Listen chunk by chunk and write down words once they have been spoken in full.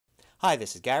Hi,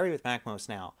 this is Gary with MacMost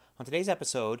Now. On today's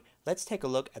episode, let's take a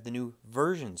look at the new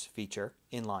versions feature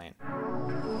in Lion.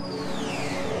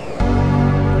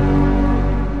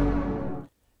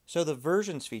 So the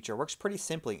versions feature works pretty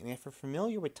simply, and if you're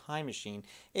familiar with Time Machine,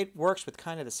 it works with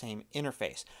kind of the same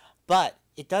interface. But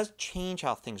it does change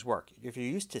how things work. If you're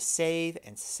used to save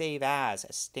and save as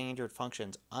standard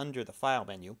functions under the file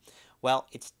menu, well,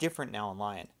 it's different now in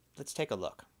Lion. Let's take a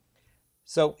look.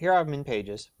 So here I'm in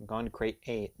Pages. I'm going to create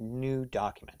a new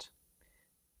document.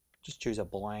 Just choose a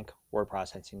blank word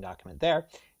processing document there.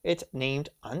 It's named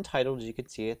Untitled, as you can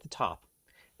see at the top.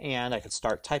 And I could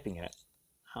start typing in it.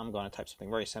 I'm going to type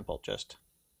something very simple, just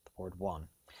the word 1.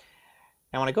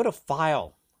 Now when I go to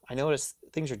File, I notice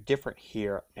things are different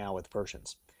here now with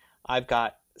versions. I've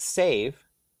got Save,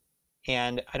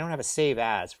 and I don't have a Save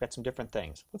As. I've got some different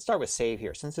things. Let's start with Save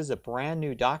here. Since this is a brand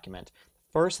new document,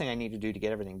 first thing I need to do to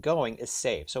get everything going is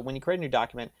save. So when you create a new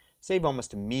document, save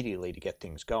almost immediately to get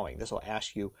things going. This will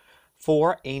ask you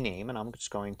for a name, and I'm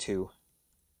just going to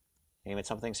name it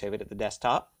something, save it at the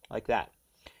desktop, like that.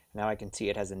 Now I can see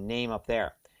it has a name up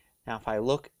there. Now if I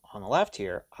look on the left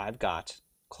here, I've got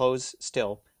close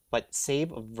still, but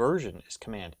save a version is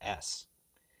Command S.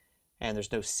 And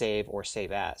there's no save or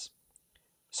save as.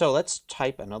 So let's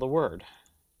type another word.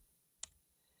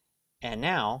 And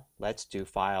now let's do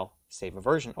File, Save a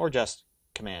Version, or just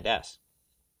Command S.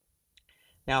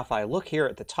 Now if I look here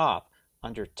at the top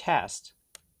under Test,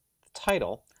 the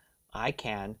title, I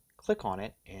can click on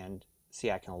it and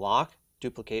see I can lock,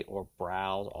 duplicate, or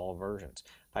browse all versions.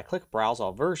 If I click Browse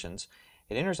All Versions,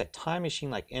 it enters a Time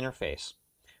Machine-like interface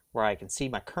where I can see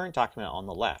my current document on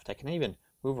the left. I can even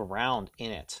move around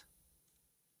in it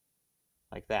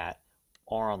like that.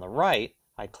 Or on the right,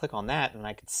 I click on that and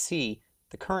I can see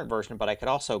the current version, but I could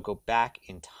also go back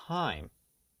in time.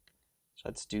 So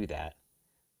let's do that.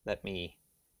 Let me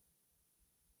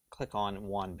click on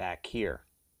one back here.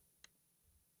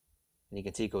 And you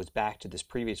can see it goes back to this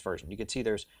previous version. You can see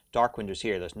there's dark windows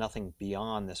here. There's nothing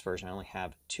beyond this version. I only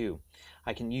have 2.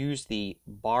 I can use the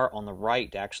bar on the right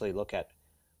to actually look at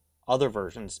other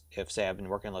versions. If, say, I've been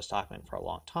working on this document for a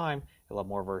long time, I'll have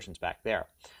more versions back there.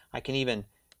 I can even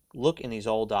look in these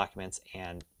old documents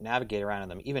and navigate around in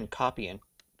them, even copy in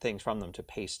things from them to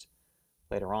paste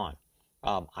later on.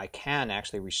 I can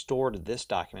actually restore to this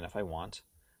document if I want.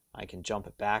 I can jump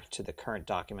it back to the current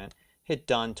document, hit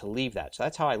done to leave that. So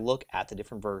that's how I look at the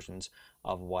different versions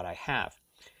of what I have.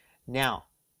 Now,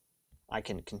 I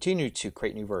can continue to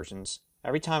create new versions.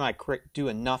 Every time I do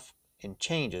enough in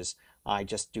changes, I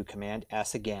just do Command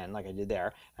S again, like I did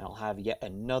there, and I'll have yet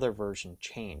another version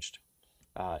changed.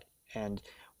 And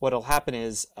what will happen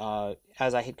is,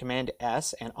 as I hit Command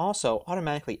S, and also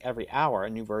automatically every hour, a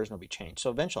new version will be changed. So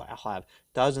eventually I'll have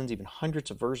dozens, even hundreds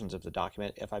of versions of the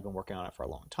document if I've been working on it for a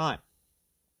long time.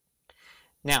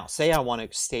 Now, say I want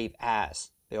to save as,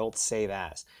 the old save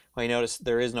as. Well, you notice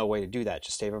there is no way to do that,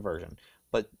 just save a version.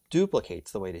 But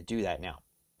duplicate's the way to do that now.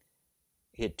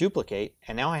 Hit duplicate,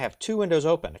 and now I have 2 windows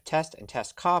open, a test and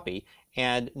test copy.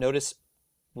 And notice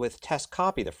with test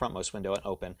copy, the frontmost window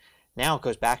open, now it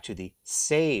goes back to the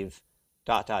save ...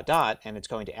 and it's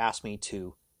going to ask me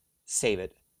to save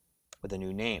it with a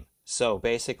new name. So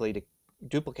basically, to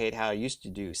duplicate how I used to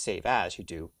do save as, you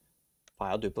do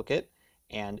File, Duplicate,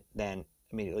 and then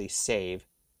immediately save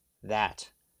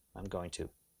that. I'm going to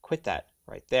quit that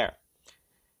right there.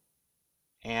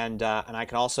 And I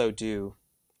can also do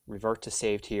Revert to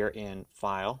Saved here in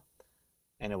File,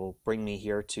 and it will bring me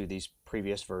here to these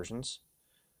previous versions.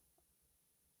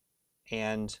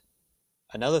 And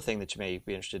another thing that you may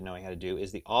be interested in knowing how to do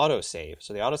is the autosave.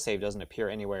 So the autosave doesn't appear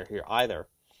anywhere here either.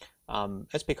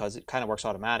 That's because it kind of works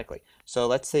automatically. So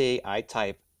let's say I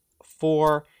type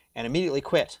 4 and immediately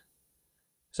quit.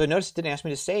 So notice it didn't ask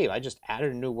me to save. I just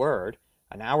added a new word.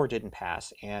 An hour didn't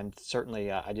pass, and certainly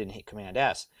I didn't hit Command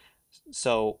S.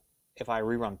 So if I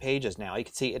rerun Pages now, you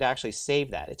can see it actually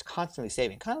saved that. It's constantly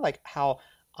saving, kind of like how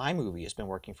iMovie has been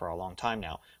working for a long time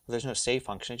now. Where there's no save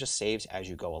function, it just saves as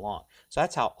you go along. So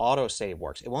that's how autosave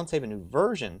works. It won't save a new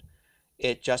version.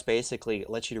 It just basically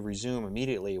lets you to resume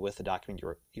immediately with the document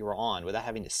you were on without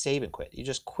having to save and quit. You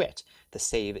just quit. The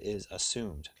save is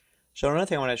assumed. So another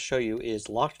thing I want to show you is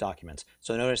locked documents.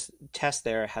 So notice test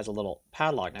there has a little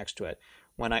padlock next to it.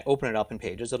 When I open it up in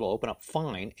Pages, it'll open up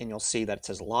fine, and you'll see that it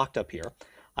says locked up here.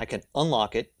 I can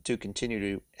unlock it to continue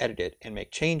to edit it and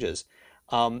make changes.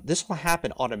 This will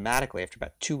happen automatically after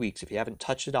about 2 weeks. If you haven't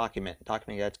touched the document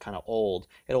that's kind of old,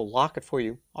 it'll lock it for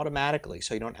you automatically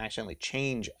so you don't accidentally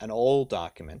change an old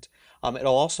document. It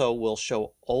also will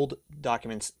show old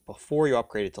documents before you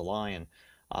upgrade it to Lion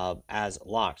as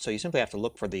locked. So you simply have to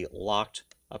look for the locked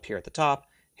up here at the top,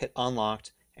 hit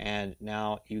unlocked, and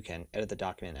now you can edit the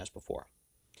document as before.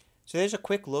 So there's a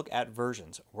quick look at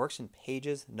versions. It works in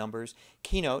Pages, Numbers,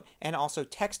 Keynote, and also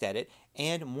TextEdit,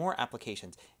 and more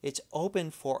applications. It's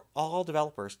open for all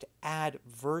developers to add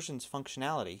versions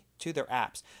functionality to their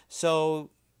apps. So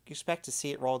expect to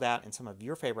see it rolled out in some of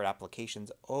your favorite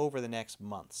applications over the next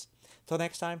months. Till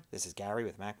next time, this is Gary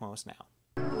with MacMost Now.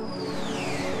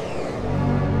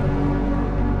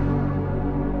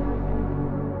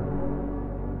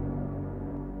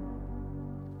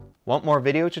 Want more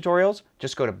video tutorials?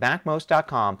 Just go to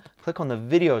MacMost.com, click on the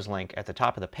videos link at the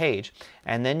top of the page,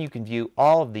 and then you can view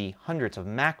all of the hundreds of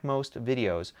MacMost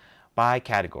videos by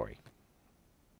category.